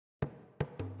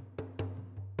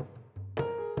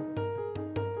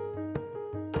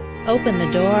Open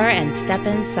the door and step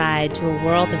inside to a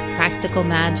world of practical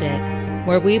magic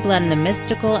where we blend the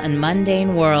mystical and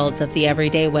mundane worlds of the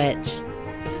everyday witch.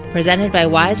 Presented by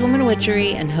Wise Woman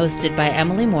Witchery and hosted by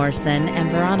Emily Morrison and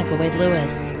Veronica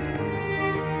Wade-Lewis.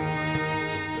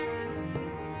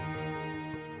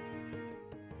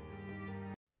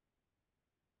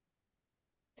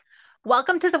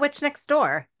 Welcome to The Witch Next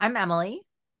Door. I'm Emily.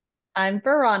 I'm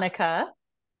Veronica.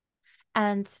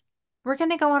 And we're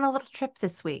going to go on a little trip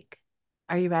this week.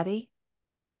 Are you ready?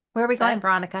 Where are we going,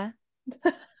 Veronica?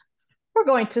 We're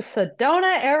going to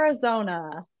Sedona,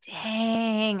 Arizona.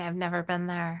 Dang, I've never been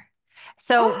there.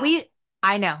 So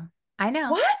I know.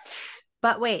 What?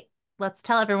 But wait, let's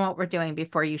tell everyone what we're doing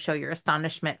before you show your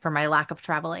astonishment for my lack of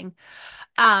traveling.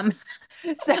 Um,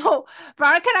 so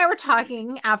Veronica and I were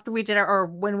talking after we did or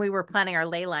when we were planning our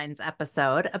ley lines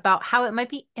episode about how it might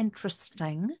be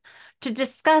interesting to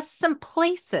discuss some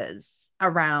places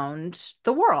around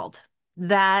the world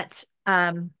that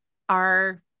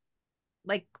are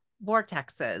like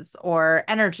vortexes or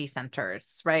energy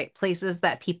centers, right? Places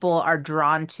that people are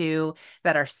drawn to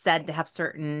that are said to have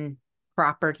certain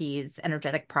properties,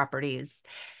 energetic properties.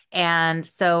 And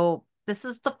so this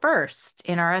is the first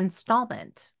in our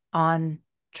installment on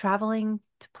traveling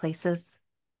to places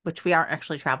which we aren't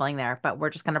actually traveling there, but we're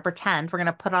just going to pretend we're going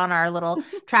to put on our little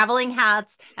traveling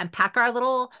hats and pack our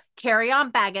little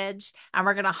carry-on baggage, and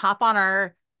we're going to hop on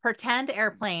our pretend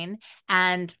airplane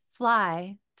and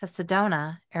fly to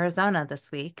Sedona, Arizona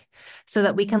this week so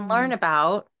that we can learn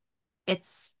about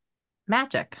its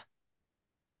magic.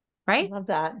 I Right? love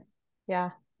that. Yeah.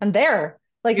 I'm there.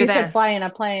 Like You're you said, there. fly in a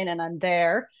plane and I'm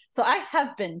there. So I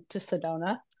have been to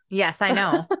Sedona Yes, I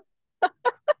know.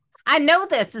 I know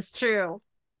this is true.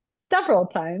 several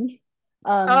times.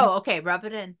 Um, Oh, okay. Rub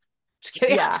it in. Just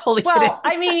kidding. I'm yeah. totally kidding. Well,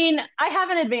 I mean, I have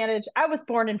an advantage. I was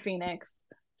born in Phoenix.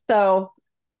 So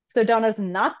Sedona's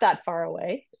not that far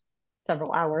away,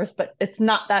 several hours, but it's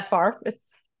not that far.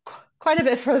 It's quite a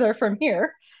bit further from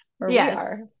here where we Yes.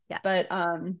 are. Yeah. But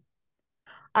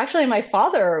actually, my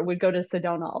father would go to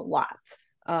Sedona a lot.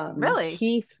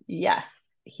 Really?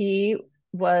 Yes, he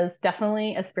was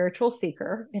definitely a spiritual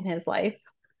seeker in his life.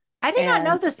 I did not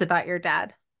know And this about your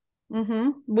dad.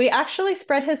 we actually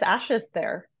spread his ashes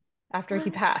there after he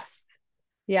What? passed.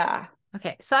 Yeah,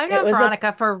 Okay, so I've it known was a,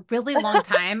 Veronica for a really long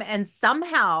time, and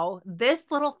somehow this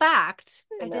little fact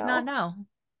I you did not know, know.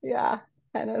 yeah,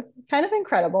 kind of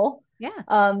incredible. Yeah.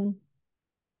 Um,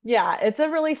 yeah, it's a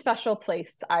really special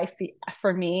place. I feel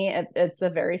for me, it's a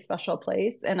very special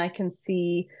place, and I can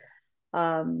see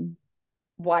um,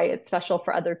 why it's special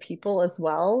for other people as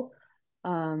well.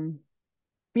 Um,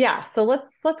 yeah, so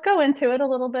let's go into it a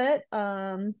little bit.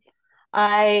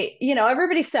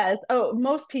 Everybody says, oh,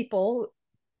 most people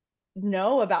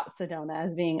know about Sedona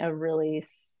as being a really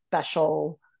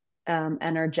special,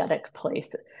 energetic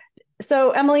place.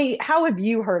 So, Emily, how have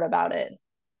you heard about it?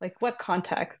 Like, what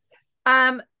context?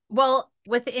 Well,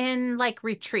 within like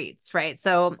retreats, right?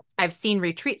 So I've seen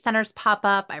retreat centers pop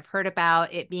up. I've heard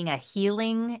about it being a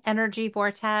healing energy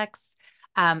vortex.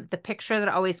 The picture that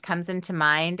always comes into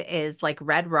mind is like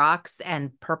red rocks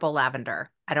and purple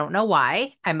lavender. I don't know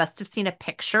why. I must have seen a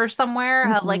picture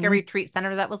somewhere of like a Mm-hmm. retreat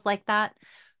center that was like that,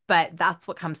 but that's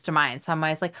what comes to mind. So I'm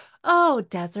always like, oh,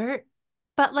 desert,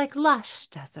 but like lush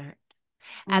desert.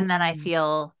 And then I Mm.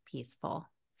 feel peaceful,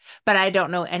 but I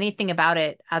don't know anything about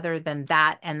it other than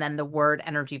that. And then the word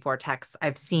energy vortex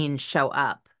I've seen show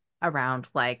up around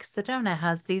like Sedona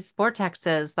has these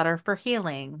vortexes that are for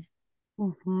healing.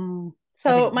 Mm-hmm. I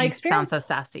So, didn't my mean to sound so experience,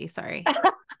 sassy. Sorry.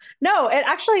 no,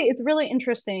 it's really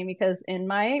interesting because in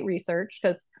my research,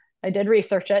 because I did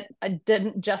research it, I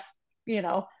didn't just, you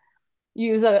know,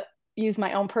 use a use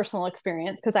my own personal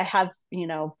experience because I have,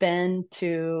 been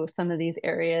to some of these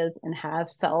areas and have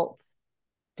felt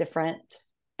different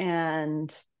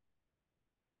and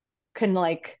can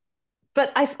like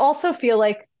but I also feel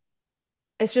like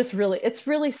it's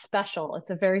really special. It's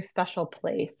a very special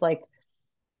place like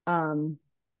um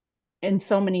in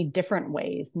so many different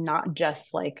ways, not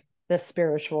just like the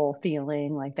spiritual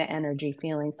feeling, like the energy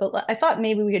feeling. So I thought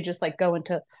maybe we could just like go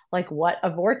into like what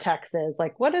a vortex is.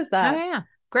 Like what is Oh, that? yeah.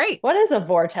 Great. What is a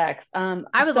vortex? I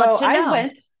would love So to I know.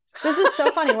 went, this is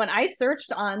so funny. When I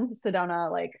searched on Sedona,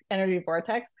 like energy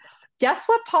vortex, guess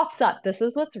what pops up? This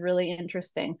is what's really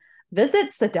interesting. Visit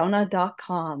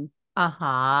sedona.com.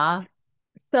 Uh-huh.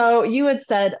 So you had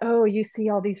said, oh, you see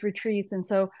all these retreats. And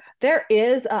so there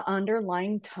is an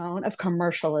underlying tone of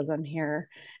commercialism here.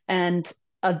 And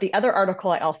the other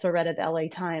article I also read at the LA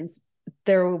Times,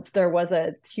 there was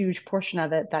a huge portion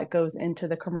of it that goes into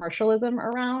the commercialism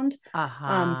around um,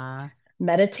 Uh-huh.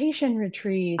 meditation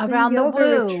retreats and Around the yoga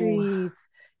woo. retreats.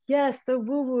 yes, the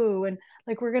woo woo, and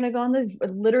like we're gonna go on this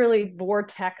literally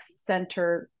vortex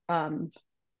center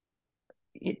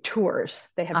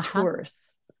tours. They have Uh-huh.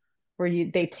 tours where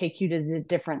they take you to the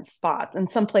different spots,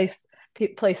 and some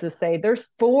places say there's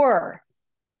four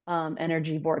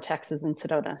energy vortexes in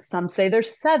Sedona. Some say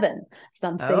there's seven.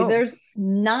 Some say Oh, there's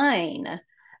nine.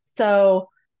 So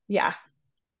yeah,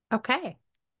 okay.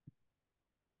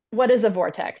 what is a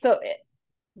vortex? So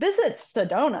visit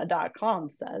Sedona.com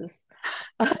says.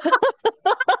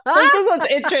 This is what's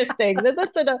interesting. This is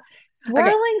Okay.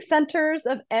 swirling centers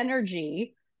of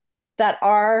energy that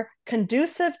are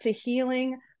conducive to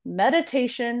healing,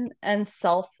 meditation, and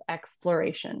self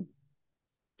exploration.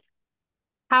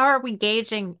 How are we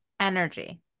gauging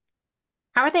energy?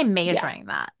 How are they Yeah. measuring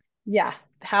that? Yeah.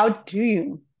 How do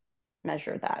you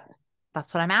measure that?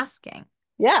 That's what I'm asking.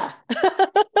 Yeah.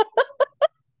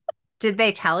 Did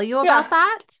they tell you about Yeah.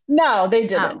 that? No, they Oh,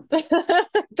 didn't.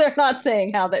 They're not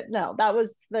saying how that, no, that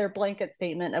was their blanket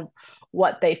statement of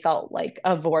what they felt like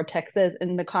a vortex is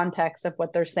in the context of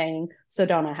what they're saying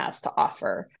Sedona has to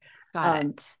offer. got Um,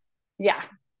 it. yeah.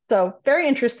 So very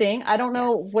interesting. I don't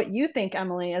know Yes. what you think,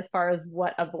 Emily, as far as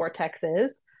what a vortex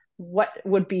is. What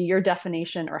would be your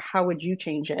definition, or how would you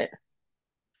change it?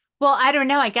 Well, I don't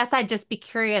know. I guess I'd just be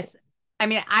curious. I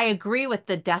mean, I agree with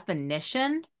the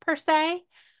definition per se,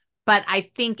 but I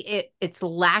think it's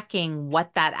lacking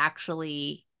what that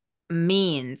actually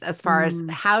means as far as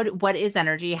Mm, what is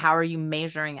energy? How are you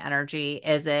measuring energy?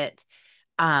 Is it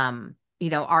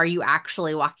are you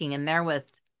actually walking in there with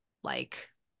like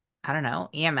I don't know,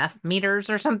 EMF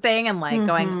meters or something and like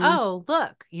going, mm-hmm, "Oh,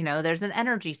 look, there's an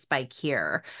energy spike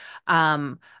here."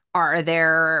 Um, are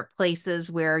there places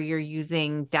where you're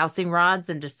using dowsing rods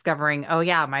and discovering, "Oh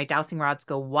yeah, my dowsing rods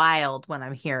go wild when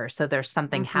I'm here." So there's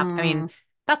something I mean, mm-hmm.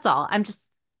 that's all.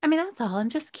 That's all. I'm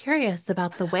just curious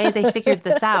about the way they figured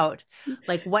this out.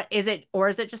 Like, what is it, or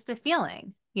is it just a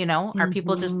feeling? Are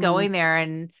people just Mm-hmm. going there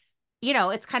and,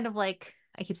 it's kind of like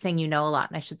I keep saying a lot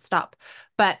and I should stop,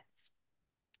 but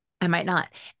I might not.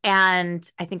 And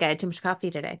I think I had too much coffee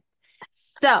today.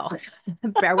 So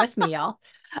bear with me, y'all.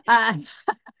 Uh,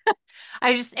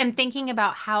 I just am thinking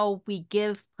about how we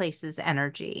give places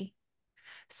energy.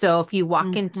 So if you walk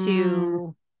Mm-hmm.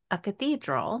 into a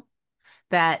cathedral,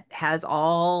 that has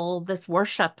all this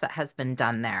worship that has been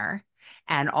done there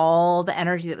and all the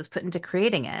energy that was put into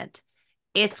creating it,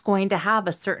 it's going to have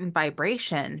a certain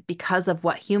vibration because of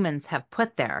what humans have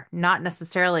put there, not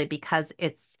necessarily because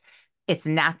it's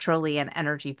naturally an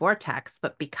energy vortex,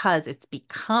 but because it's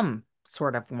become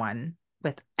sort of one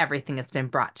with everything that's been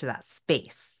brought to that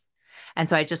space. And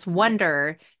so I just Nice.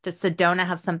 wonder, does Sedona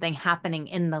have something happening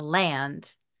in the land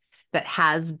that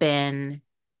has been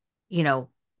you know,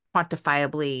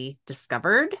 quantifiably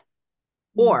discovered?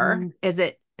 Or Mm-hmm. is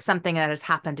it something that has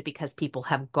happened because people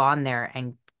have gone there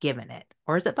and given it?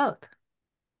 Or is it both?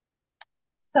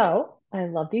 So I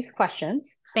love these questions.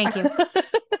 Thank you.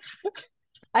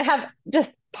 I have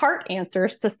just part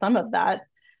answers to some of that.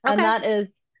 And Okay. that is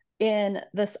in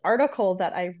this article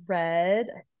that I read.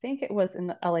 I think it was in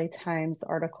the LA Times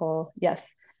article. Yes.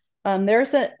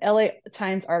 There's an LA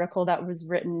Times article that was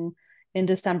written in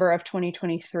December of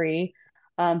 2023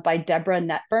 by Deborah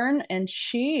Netburn. And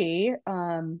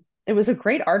it was a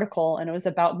great article, and it was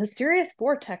about mysterious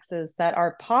vortexes that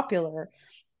are popular.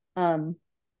 Um,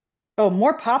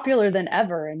 more popular than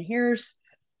ever. And here's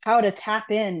how to tap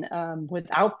in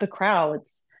without the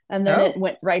crowds. And then it Oh,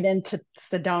 went right into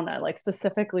Sedona, like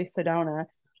specifically Sedona.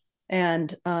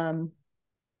 And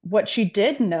what she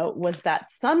did note was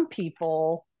that some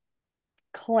people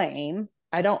claim,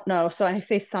 I don't know, so I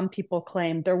say some people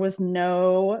claim there was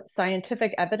no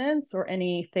scientific evidence or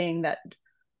anything that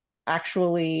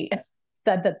actually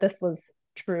said that this was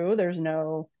true. There's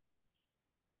no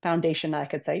foundation I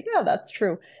could say, yeah, that's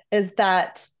true, is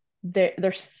that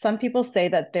there's some people say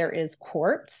that there is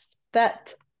quartz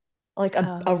that like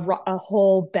oh, a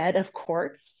whole bed of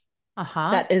quartz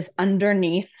uh-huh. that is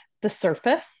underneath the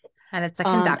surface. And it's a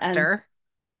And conductor.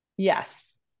 yes.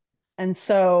 And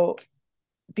so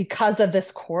because of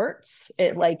this quartz,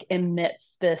 it like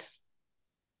emits this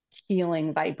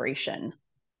healing vibration.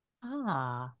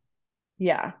 Ah,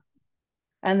 Yeah.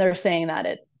 And they're saying that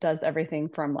it does everything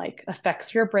from like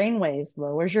affects your brain waves,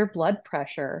 lowers your blood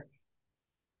pressure,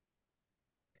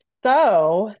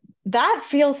 so that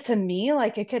feels to me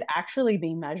like it could actually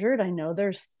be measured. I know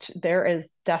there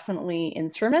is definitely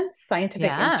instruments, scientific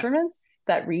yeah. instruments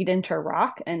that read into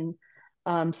rock, and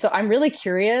so I'm really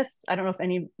curious. I don't know if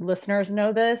any listeners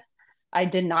know this. I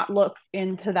did not look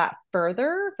into that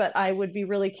further, but I would be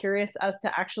really curious as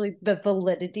to actually the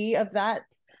validity of that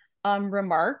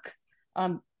remark.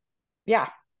 Um, yeah,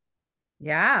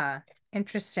 Yeah.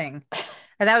 Interesting.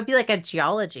 And that would be like a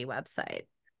geology website.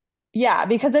 Yeah,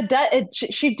 because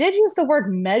she did use the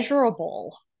word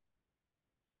measurable.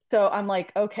 So I'm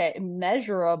like, okay,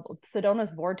 measurable.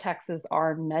 Sedona's vortexes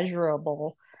are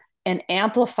measurable and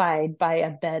amplified by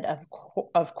a bed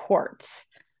of quartz.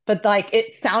 But like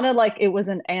it sounded like it was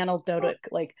an anecdotic,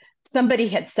 like somebody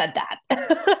had said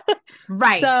that.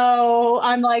 Right. So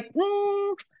I'm like,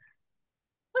 What's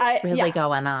really yeah,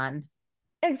 going on?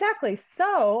 exactly.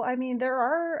 So I mean,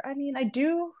 I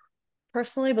do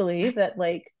personally believe that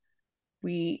like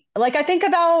I think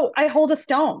about I hold a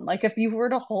stone. Like if you were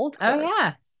to hold Oh, quartz,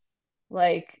 yeah.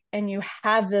 like and you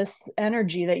have this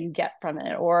energy that you get from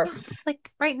it, or Yeah.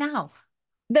 Like right now.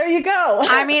 there you go.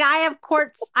 I mean, I have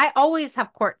quartz. I always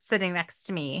have quartz sitting next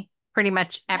to me pretty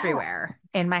much Yeah. everywhere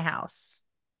in my house.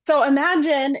 So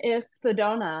imagine if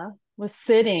Sedona was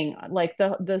sitting like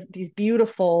these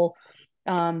beautiful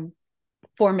um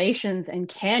formations and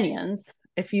canyons.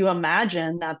 If you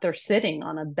imagine that they're sitting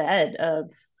on a bed of,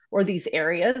 or these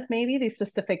areas, maybe these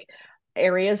specific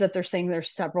areas that they're saying there's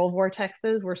several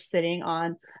vortexes were sitting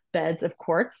on beds of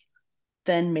quartz,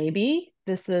 then maybe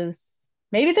this is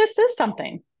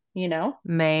something, you know?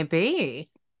 Maybe.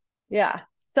 Yeah.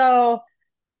 So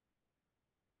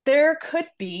there could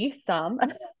be some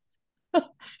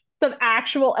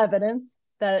actual evidence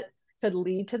that could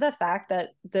lead to the fact that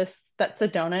that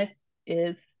Sedona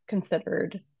is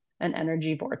considered an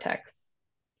energy vortex.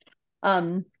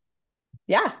 Um,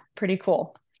 yeah, pretty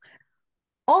cool.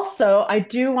 Also, I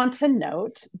do want to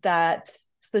note that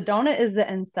Sedona is the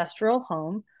ancestral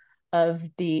home of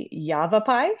the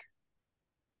Yavapai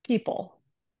people.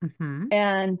 Hmm.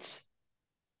 And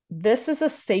this is a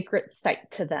sacred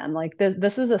site to them. Like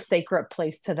this is a sacred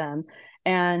place to them.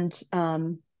 And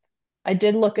I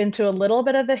did look into a little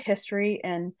bit of the history,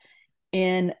 and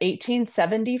in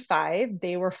 1875,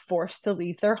 they were forced to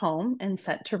leave their home and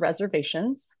sent to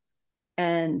reservations.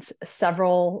 And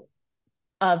several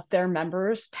of their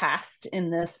members passed in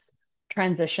this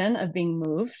transition of being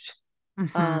moved. Hmm.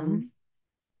 Um,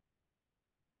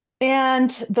 and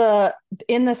the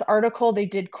in this article, they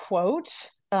did quote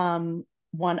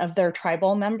one of their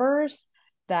tribal members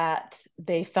that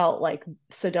they felt like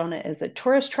Sedona is a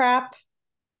tourist trap.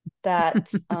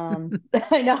 That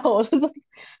I know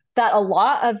that a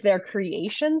lot of their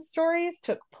creation stories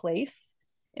took place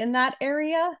in that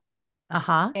area,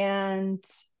 Uh-huh. and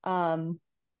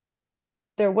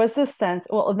there was this sense.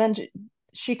 Well, and then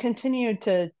she continued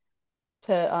to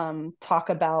talk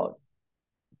about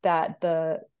that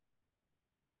the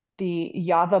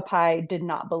Yavapai did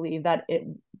not believe that it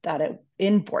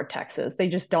in vortexes. They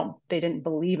didn't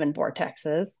believe in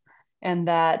vortexes, and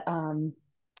that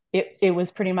it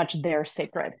was pretty much their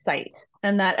sacred site.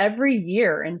 And that every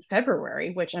year in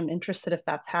February, which I'm interested if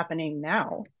that's happening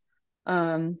now,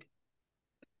 um,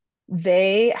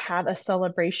 they have a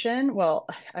celebration. Well,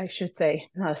 I should say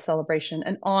not a celebration,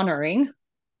 an honoring,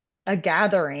 a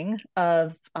gathering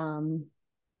of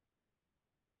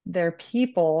their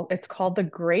people. It's called the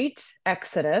Great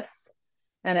Exodus,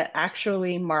 and it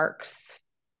actually marks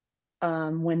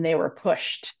when they were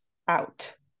pushed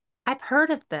out. I've heard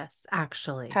of this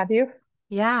actually. Have you?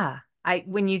 Yeah.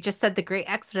 When you just said the Great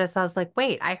Exodus, I was like,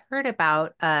 wait, I heard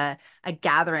about a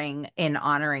gathering in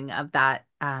honoring of that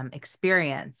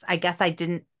experience. I guess I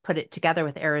didn't put it together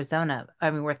with Arizona,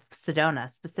 I mean with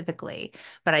Sedona specifically,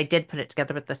 but I did put it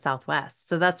together with the Southwest.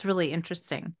 So that's really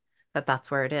interesting that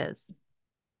that's where it is.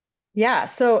 Yeah.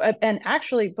 So, and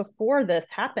actually, before this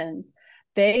happens,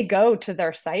 they go to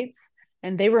their sites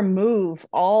and they remove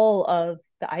all of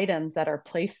the items that are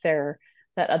placed there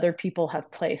that other people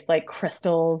have placed, like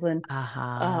crystals Uh-huh.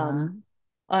 um,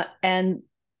 uh, and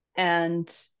and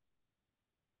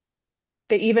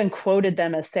they even quoted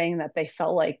them as saying that they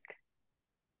felt like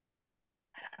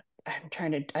I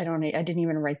didn't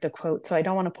even write the quote, so I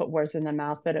don't want to put words in their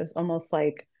mouth, but it was almost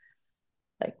like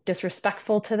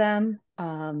disrespectful to them.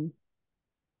 That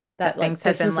That things like had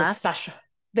this been was a left. special,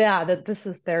 yeah, that this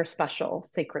is their special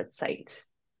sacred site.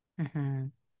 Hmm.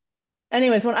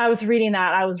 Anyways, when I was reading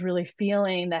that, I was really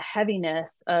feeling the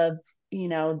heaviness of,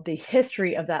 the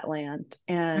history of that land,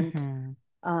 Hmm.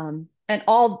 and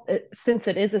all, since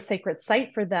it is a sacred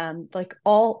site for them, like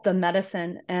all the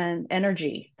medicine and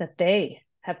energy that they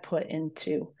have put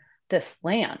into this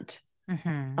land,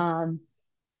 Hmm. um,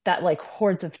 that like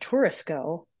hordes of tourists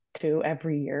go to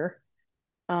every year.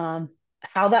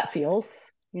 How that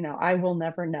feels, I will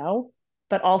never know.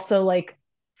 But also, like,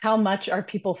 how much are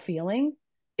people feeling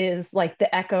is like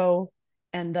the echo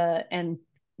and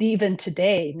even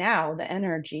today, now, the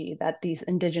energy that these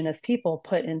indigenous people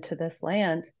put into this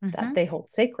land that Hmm. they hold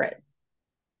sacred.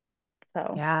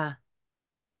 So, Yeah.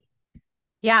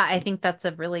 Yeah, I think that's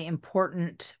a really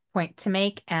important point to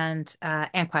make and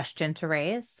question to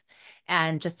raise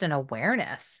and just an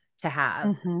awareness to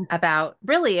have Hmm. about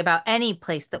really about any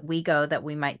place that we go that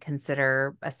we might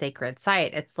consider a sacred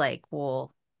site. It's like,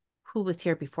 well, who was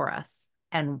here before us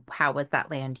and how was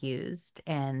that land used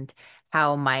and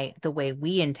how might the way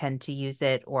we intend to use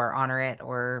it or honor it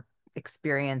or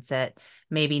experience it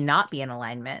maybe not be in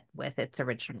alignment with its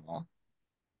original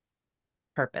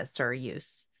purpose or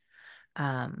use.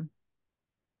 Um,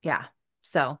 yeah.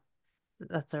 So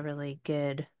that's a really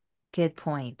good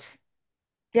point.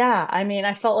 Yeah, I mean,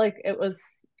 I felt like it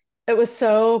was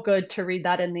so good to read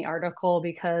that in the article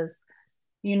because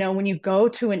when you go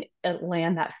to a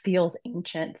land that feels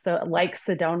ancient, so like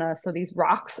Sedona, so these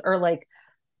rocks are like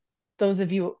those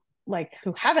of you like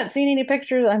who haven't seen any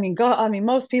pictures, I mean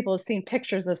most people have seen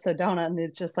pictures of Sedona and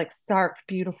it's just like stark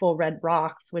beautiful red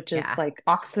rocks, which is Yeah. like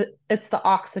it's the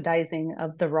oxidizing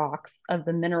of the rocks of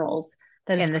the minerals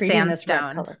that is In the creating this red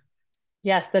sandstone. color.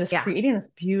 Yes, that is Yeah. creating this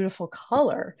beautiful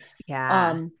color.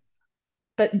 Yeah. Um,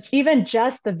 but even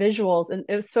just the visuals, and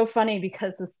it was so funny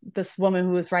because this woman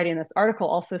who was writing this article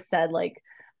also said like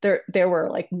there were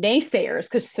like naysayers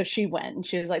because so she went and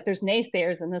she was like there's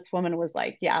naysayers and this woman was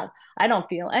like yeah, I don't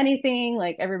feel anything,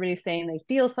 like everybody's saying they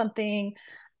feel something,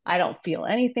 I don't feel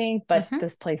anything, but Hmm.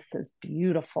 this place is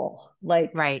beautiful,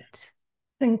 like Right.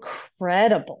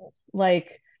 incredible,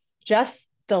 like just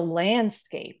the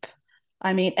landscape.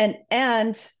 I mean,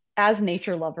 and as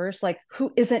nature lovers, like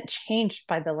who isn't changed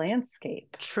by the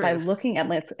landscape, by Truth. looking at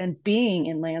landscape and being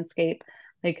in landscape,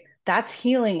 like that's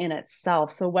healing in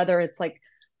itself. So whether it's like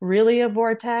really a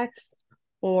vortex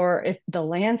or if the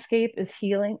landscape is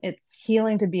healing, it's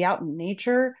healing to be out in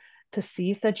nature, to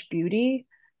see such beauty,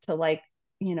 to like,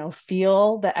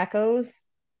 feel the echoes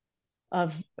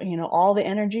of all the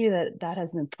energy that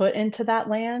has been put into that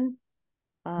land.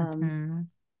 um Hmm.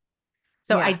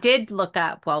 So I yeah. did look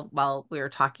up, well, while we were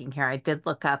talking here, I did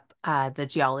look up the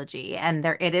geology and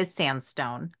there it is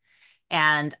sandstone.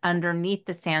 And underneath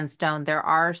the sandstone, there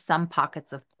are some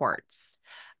pockets of quartz.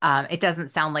 It doesn't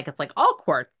sound like it's like all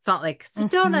quartz. It's not like Hmm.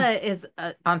 Sedona is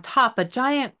on top, a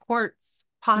giant quartz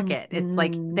pocket. It's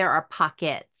like Hmm. there are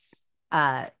pockets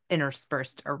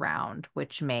interspersed around,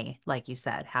 which may, like you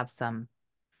said, have some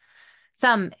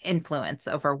influence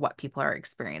over what people are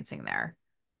experiencing there.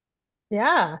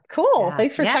 Yeah, cool, Yeah,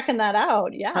 thanks for yeah, checking that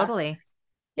out. Yeah. totally.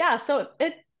 Yeah, so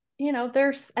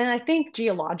there's, and I think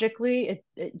geologically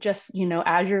it just,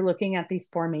 as you're looking at these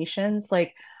formations,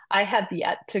 like I have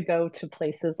yet to go to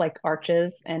places like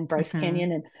Arches and Bryce Hmm.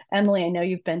 Canyon. And Emily, I know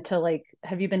you've been to, like,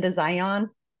 have you been to Zion?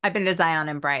 I've been to Zion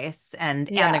and Bryce and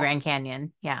the Yeah. Grand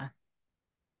Canyon. Yeah,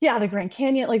 Yeah, the Grand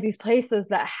Canyon, like these places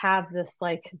that have this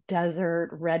like desert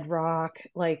red rock,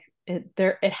 like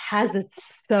it has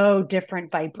its so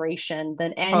different vibration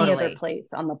than any other totally. place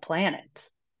on the planet.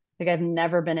 Like I've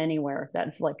never been anywhere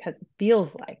that like has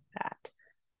feels like that.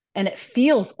 And it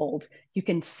feels old. You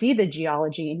can see the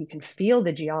geology and you can feel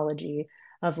the geology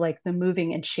of like the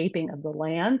moving and shaping of the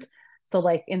land. So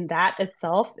like in that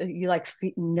itself, you like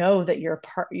know that you're a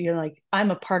part. You're like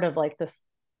I'm a part of like this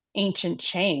ancient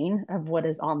chain of what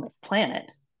is on this planet,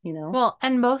 you know? Well,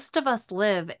 and most of us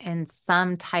live in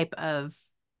some type of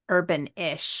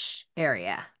urban-ish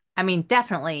area. I mean,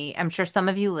 definitely, I'm sure some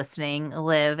of you listening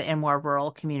live in more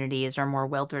rural communities or more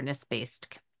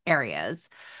wilderness-based areas.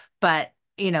 But,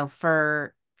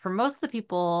 for most of the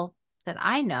people that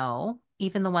I know,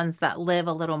 even the ones that live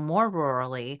a little more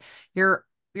rurally, you're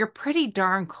you're pretty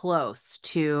darn close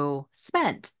to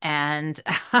spent and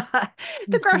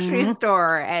the grocery Mm-hmm.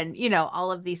 store and,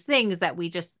 all of these things that we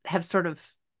just have sort of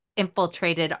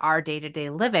infiltrated our day-to-day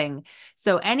living.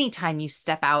 So anytime you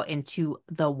step out into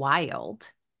the wild,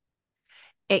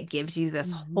 it gives you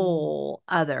this Mm-hmm. whole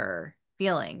other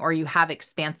feeling, or you have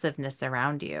expansiveness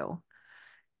around you.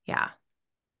 Yeah.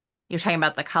 You're talking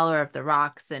about the color of the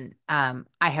rocks, and I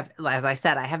have, as I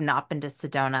said, I have not been to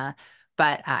Sedona,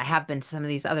 but I have been to some of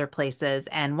these other places.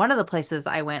 And one of the places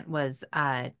I went was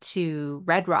to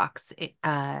Red Rocks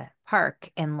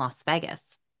Park in Las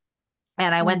Vegas.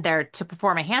 And I went Mm. there to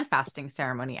perform a hand fasting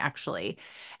ceremony, actually.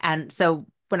 And so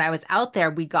when I was out there,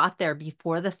 we got there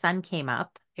before the sun came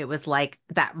up. It was like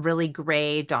that really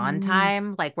gray dawn Mm.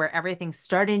 time, like where everything's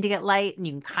starting to get light and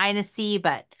you can kind of see,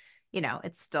 but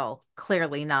it's still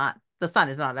clearly not, the sun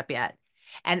is not up yet.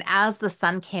 And as the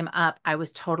sun came up, I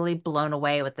was totally blown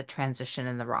away with the transition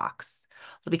in the rocks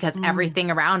because Mm.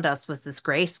 everything around us was this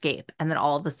grayscape. And then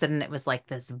all of a sudden it was like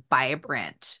this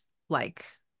vibrant, like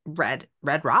red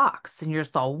rocks, and you're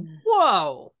just all,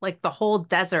 whoa, like the whole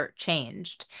desert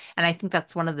changed. And I think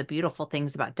that's one of the beautiful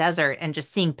things about desert, and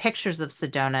just seeing pictures of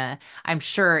Sedona. I'm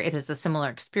sure it is a similar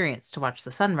experience to watch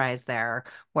the sunrise there,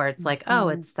 where it's like, oh,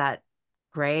 Mm-hmm. it's that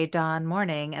gray dawn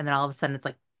morning, and then all of a sudden it's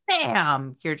like,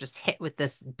 bam, you're just hit with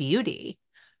this beauty.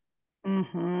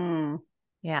 Mm-hmm.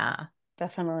 Yeah.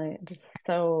 Definitely. It's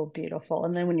so beautiful.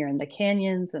 And then when you're in the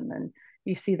canyons and then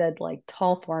you see that like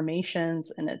tall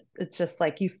formations and it's just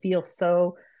like you feel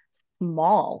so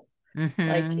small,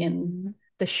 like in Hmm.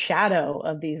 the shadow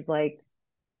of these like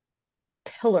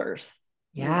pillars,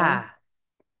 you know? Yeah.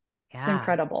 It's Yeah.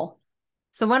 incredible.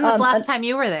 So when was the last And time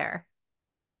you were there?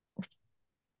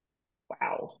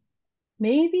 wow.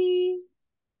 Maybe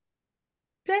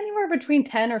anywhere between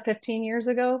 10 or 15 years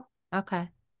ago. Okay. So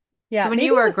Yeah, when maybe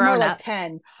you it were was more grown like up.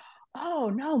 10. Oh,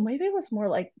 no, maybe it was more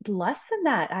like less than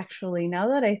that, actually, now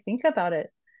that I think about it.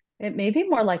 It may be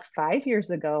more like 5 years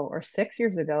ago or 6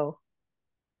 years ago.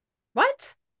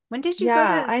 What? When did you go to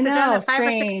Yeah, I know, Sedona? 5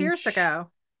 or 6 years strange.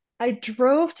 ago? I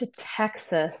drove to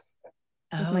Texas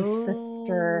with my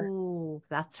sister. Oh,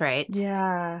 that's right.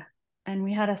 Yeah, and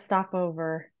we had a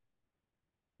stopover.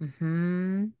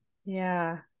 Hmm.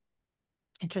 Yeah.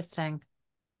 Interesting.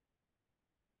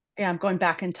 Yeah, I'm going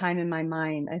back in time in my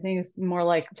mind. I think it's more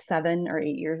like 7 or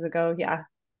 8 years ago. Yeah,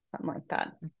 something like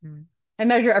that. Mhm. I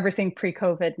measure everything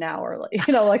pre-COVID now, or like,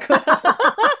 like, so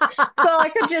I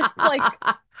could just like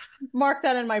mark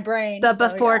that in my brain. The So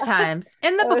before yeah, times.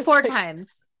 In the it's before like,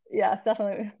 times. yeah, it's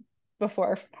definitely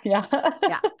before. Yeah.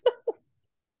 Yeah.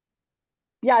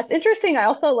 Yeah, it's interesting. I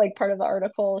also like part of the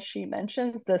article, she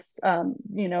mentions this,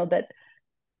 that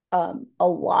a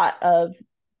lot of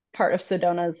part of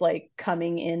Sedona's like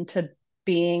coming into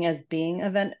being as being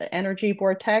an energy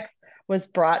vortex was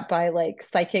brought by like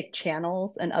psychic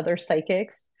channels and other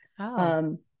psychics. Oh.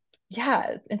 Um,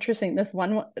 yeah, it's interesting. This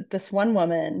one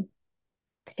woman,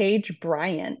 Paige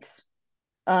Bryant,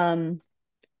 um,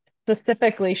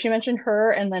 specifically, she mentioned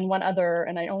her and then one other,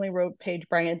 and I only wrote Paige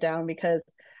Bryant down because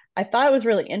I thought it was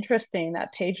really interesting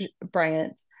that Paige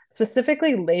Bryant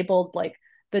specifically labeled like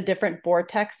the different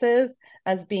vortexes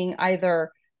as being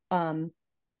either um,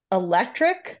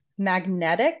 electric,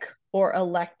 magnetic, or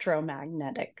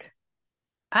electromagnetic.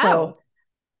 Oh. So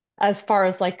as far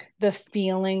as like the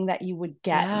feeling that you would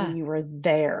get when Yeah. you were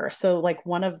there. So like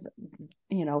one of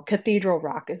Cathedral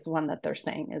Rock is one that they're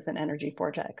saying is an energy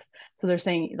vortex. So they're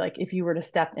saying like if you were to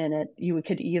step in it, you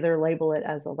could either label it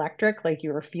as electric, like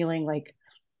you were feeling like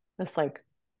this like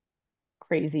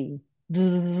crazy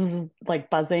like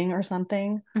buzzing or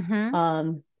something. Hmm.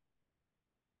 Um,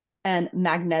 and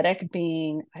magnetic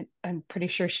being, I'm pretty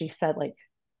sure she said like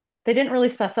they didn't really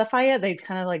specify it. They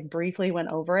kind of like briefly went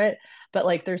over it, but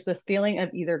like there's this feeling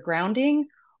of either grounding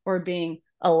or being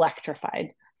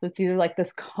electrified. So it's either like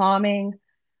this calming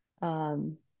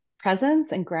um,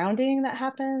 presence and grounding that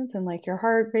happens, and like your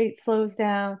heart rate slows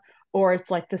down, or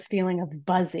it's like this feeling of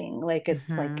buzzing, like it's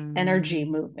like energy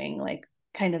Hmm. moving, like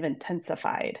kind of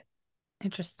intensified.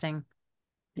 Interesting.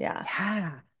 Yeah.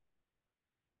 Yeah.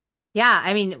 Yeah,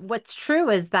 I mean, what's true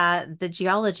is that the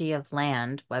geology of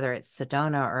land, whether it's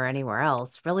Sedona or anywhere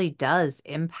else, really does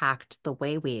impact the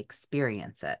way we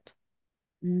experience it.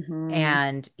 Mm-hmm.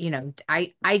 And,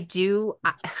 I do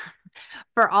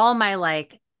for all my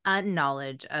like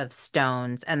unknowledge of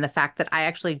stones and the fact that I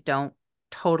actually don't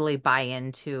totally buy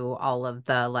into all of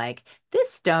the like,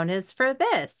 this stone is for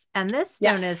this and this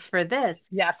stone is Yes. for this.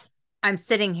 Yes. I'm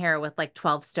sitting here with like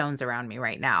 12 stones around me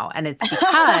right now. And it's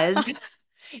because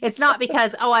it's not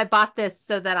because, oh, I bought this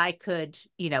so that I could,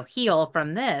 heal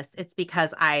from this. It's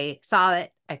because I saw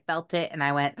it, I felt it, and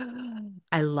I went,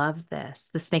 I love this.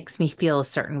 This makes me feel a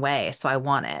certain way. So I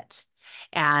want it.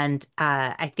 And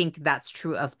I think that's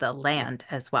true of the land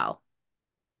as well.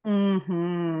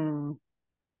 Mm-hmm.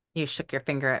 You shook your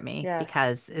finger at me Yes.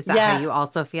 because is that how Yeah. you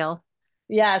also feel?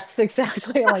 Yes,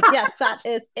 exactly. I'm like, yes, that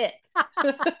is it.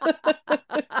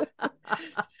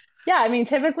 Yeah, I mean,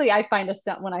 typically I find a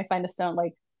stone when I find a stone,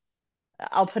 like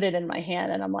I'll put it in my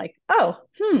hand and I'm like, oh,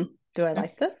 do I Mm,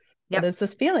 like this? What yep. is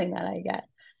this feeling that I get?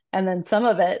 And then some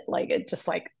of it, like it just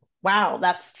like, wow,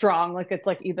 that's strong. Like it's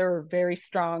like either very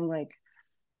strong, like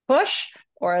push,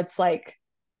 or it's like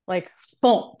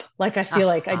thump. Like I feel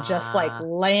like I just like Uh-huh.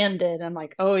 landed. I'm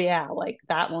like, oh yeah, like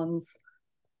that one's,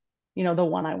 the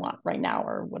one I want right now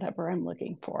or whatever I'm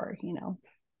looking for.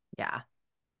 Yeah.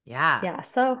 Yeah. Yeah.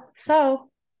 So,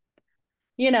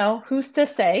 who's to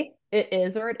say it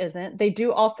is or it isn't? I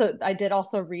did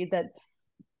also read that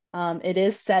it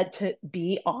is said to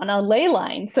be on a ley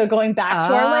line. So going back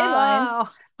to our ley lines, Oh.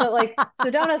 but like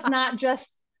Sedona's not just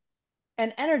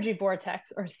an energy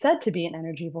vortex or said to be an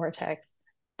energy vortex.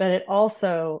 but it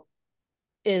also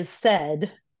is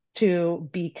said to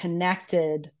be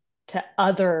connected to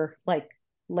other like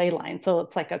ley lines. So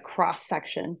it's like a cross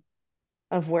section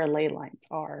of where ley lines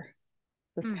are.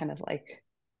 This Hmm. kind of like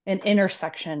an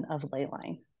intersection of ley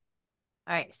line.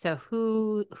 All right. So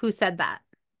who said that?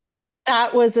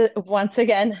 That was once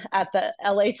again at the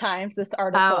LA Times, this Oh,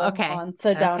 article okay. on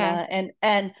Okay. Sedona,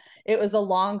 and it was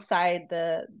alongside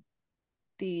the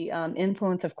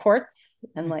influence of quartz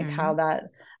and like Hmm. how that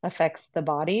affects the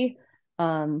body,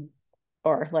 um,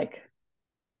 or like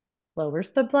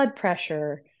lowers the blood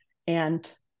pressure, and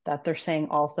that they're saying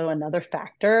also another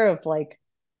factor of like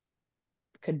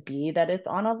could be that it's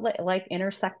on a like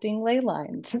intersecting ley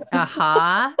lines.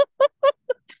 Uh-huh.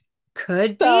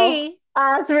 Could So be.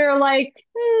 as we were like,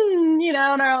 in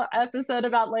our episode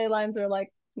about ley lines, we're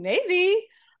like, maybe,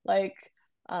 like,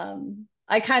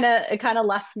 it kind of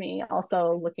left me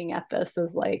also looking at this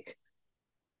as like,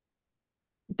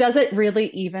 does it really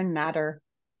even matter?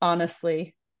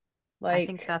 Honestly, I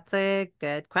think like, that's a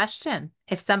good question.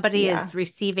 If somebody yeah, is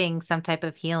receiving some type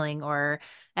of healing or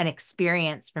an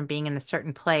experience from being in a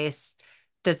certain place,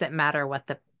 does it matter what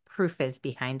the proof is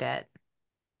behind it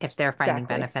if they're finding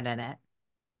exactly. benefit in it?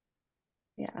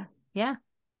 Yeah, Yeah,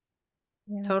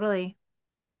 yeah. totally.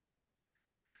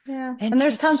 Yeah. And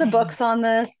there's tons of Interesting. books on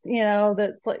this,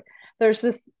 that's like there's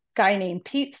this guy named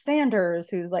Pete Sanders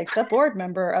who's like the board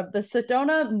member of the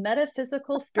Sedona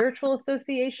Metaphysical Spiritual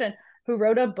Association who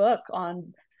wrote a book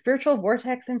on spiritual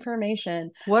vortex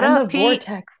information What and the up, Pete?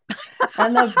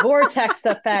 vortex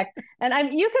effect.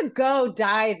 And you could go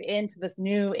dive into this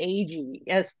new agey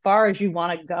as far as you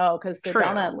want to go because True.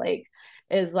 Sedona Lake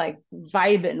is like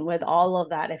vibing with all of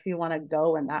that if you want to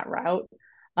go in that route.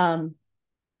 Um,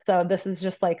 so this is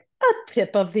just like a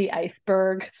tip of the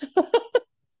iceberg.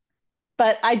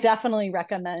 But I definitely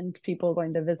recommend people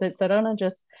going to visit Sedona.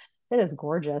 Just it is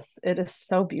gorgeous. It is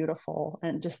so beautiful.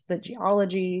 And just the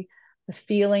geology, the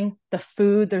feeling, the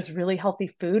food. There's really healthy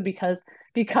food because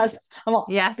well,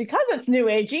 Yes. because it's new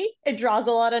agey, it draws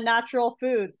a lot of natural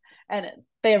foods and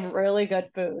they have really good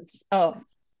foods. Oh,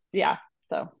 yeah.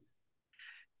 So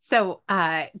So,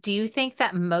 do you think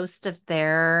that most of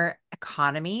their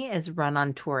economy is run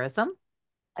on tourism?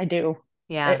 I do.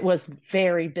 Yeah. It was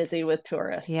very busy with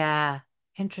tourists. Yeah.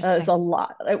 It's Interesting. a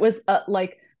lot. It was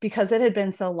like because it had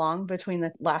been so long between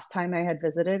the last time I had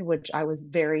visited, which I was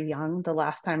very young, the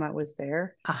last time I was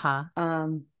there. Uh-huh.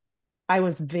 Um, I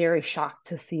was very shocked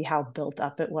to see how built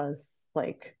up it was.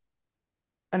 Like,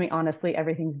 I mean, honestly,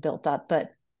 everything's built up,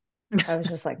 but I was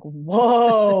just like,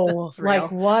 whoa, It's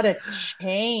like real. what a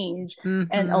change and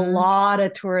a Mm-hmm. lot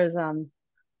of tourism.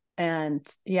 And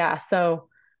yeah, so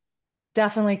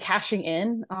definitely cashing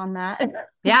in on that,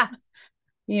 Yeah.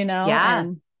 Yeah.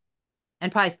 and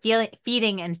And probably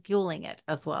feeding and fueling it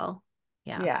as well.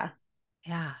 Yeah. yeah.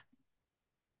 Yeah.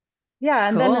 Yeah,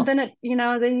 and Cool. then it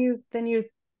then you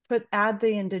add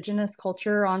the indigenous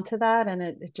culture onto that, and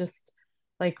it just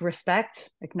like respect,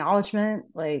 acknowledgement,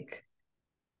 like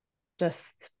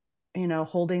just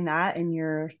holding that in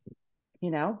your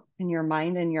in your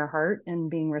mind and your heart and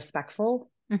being respectful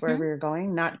Mm-hmm. wherever you're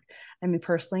going. Not, I mean,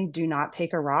 personally, do not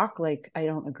take a rock. Like I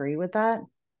don't agree with that.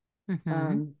 Mm-hmm.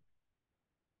 Um,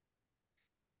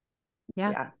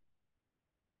 Yeah. yeah.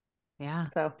 Yeah.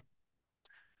 So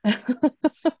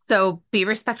So be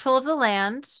respectful of the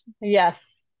land.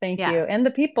 yes, thank you, and the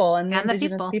Yes. people and the And the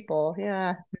indigenous people. people.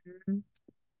 Yeah, Mhm.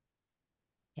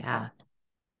 yeah. Yeah.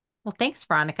 Well, thanks,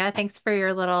 Veronica. Thanks for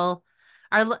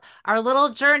our little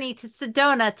journey to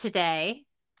Sedona today.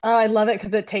 Oh, I love it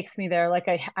because it takes me there. Like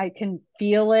I can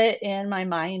feel it in my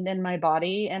mind and my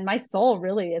body and my soul,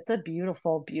 really. It's a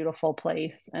beautiful, beautiful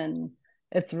place and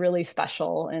it's really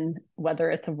special. And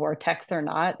whether it's a vortex or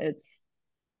not, it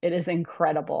is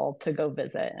incredible to go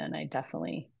visit. And I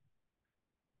definitely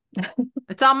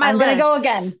It's on my I'm gonna go list.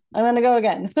 again. I'm gonna go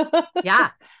again.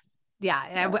 Yeah. Yeah,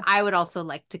 Yeah. I would also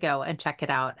like to go and check it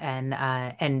out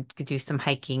and do some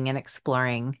hiking and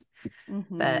exploring.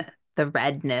 Hmm. The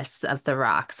redness of the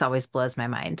rocks always blows my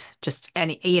mind. Just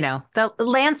the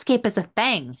landscape is a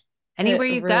thing. It Anywhere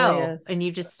you really go is. and you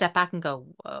just step back and go,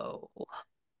 whoa.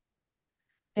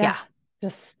 Yeah. Yeah.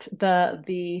 Just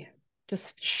the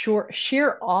just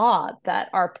sheer awe that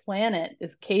our planet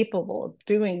is capable of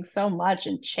doing so much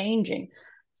and changing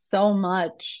so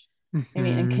much. I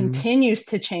mean, and Hmm. continues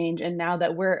to change. And now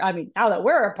that we're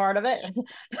a part of it,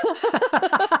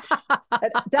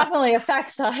 it definitely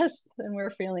affects us, and we're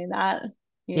feeling that,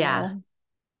 you Yeah. know.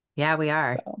 Yeah, we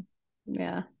are. So,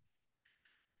 yeah.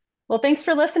 Well, thanks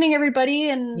for listening, everybody,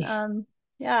 and Yeah.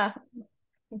 yeah,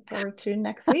 Looking forward to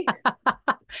next week.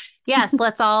 Yes,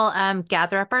 let's all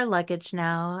gather up our luggage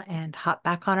now and hop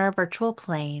back on our virtual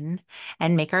plane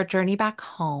and make our journey back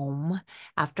home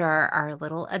after our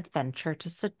little adventure to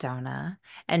Sedona.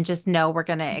 And just know we're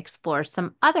going to explore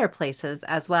some other places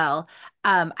as well.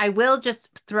 I will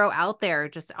just throw out there,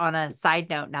 just on a side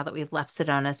note, now that we've left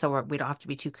Sedona, so we don't have to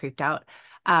be too creeped out.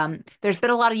 There's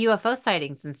been a lot of UFO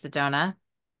sightings in Sedona,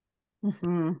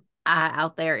 Hmm.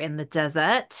 out there in the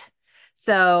desert.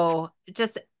 So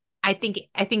just I think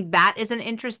that is an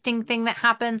interesting thing that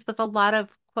happens with a lot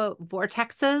of quote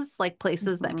vortexes, like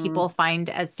places that Hmm. people find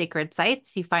as sacred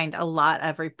sites. You find a lot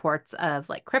of reports of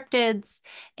like cryptids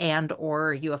and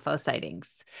or UFO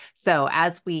sightings. So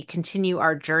as we continue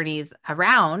our journeys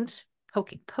around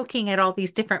poking at all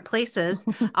these different places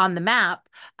on the map,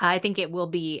 I think it will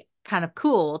be kind of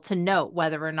cool to note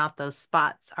whether or not those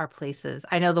spots are places.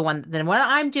 I know the one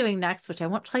I'm doing next, which I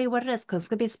won't tell you what it is because it's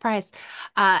gonna be a surprise.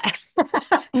 Uh,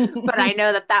 but I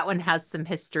know that that one has some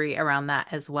history around that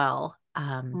as well.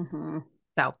 Hmm.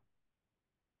 So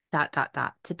dot dot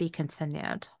dot to be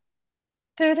continued.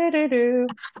 Do-do-do-do.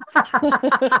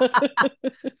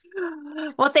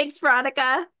 Well, thanks,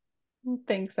 Veronica.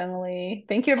 Thanks, Emily.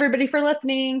 Thank you, everybody, for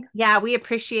listening. Yeah, we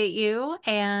appreciate you.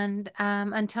 And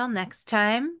until next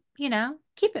time,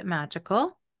 keep it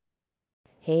magical.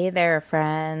 Hey there,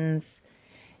 friends.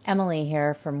 Emily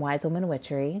here from Wise Woman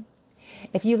Witchery.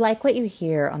 If you like what you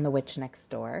hear on The Witch Next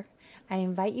Door, I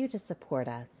invite you to support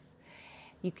us.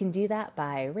 You can do that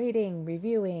by rating,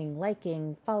 reviewing,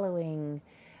 liking, following,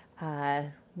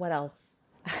 what else?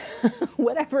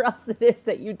 Whatever else it is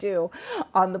that you do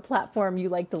on the platform you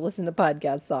like to listen to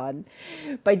podcasts on.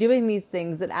 By doing these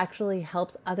things, it actually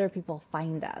helps other people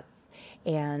find us.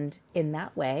 And in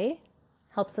that way,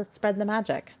 helps us spread the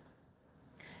magic.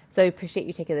 So I appreciate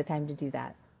you taking the time to do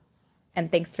that.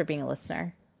 And thanks for being a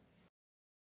listener.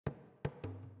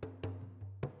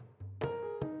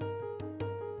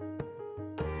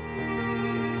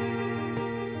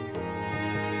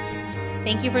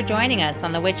 Thank you for joining us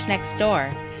on The Witch Next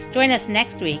Door. Join us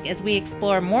next week as we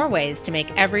explore more ways to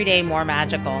make every day more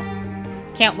magical.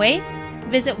 Can't wait?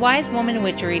 Visit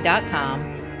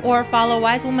wisewomanwitchery.com or follow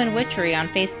Wise Woman Witchery on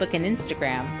Facebook and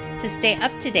Instagram to stay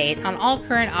up to date on all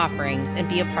current offerings and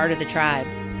be a part of the tribe.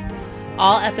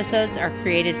 All episodes are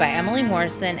created by Emily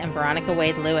Morrison and Veronica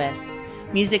Wade Lewis.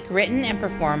 Music written and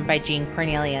performed by Jean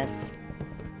Cornelius.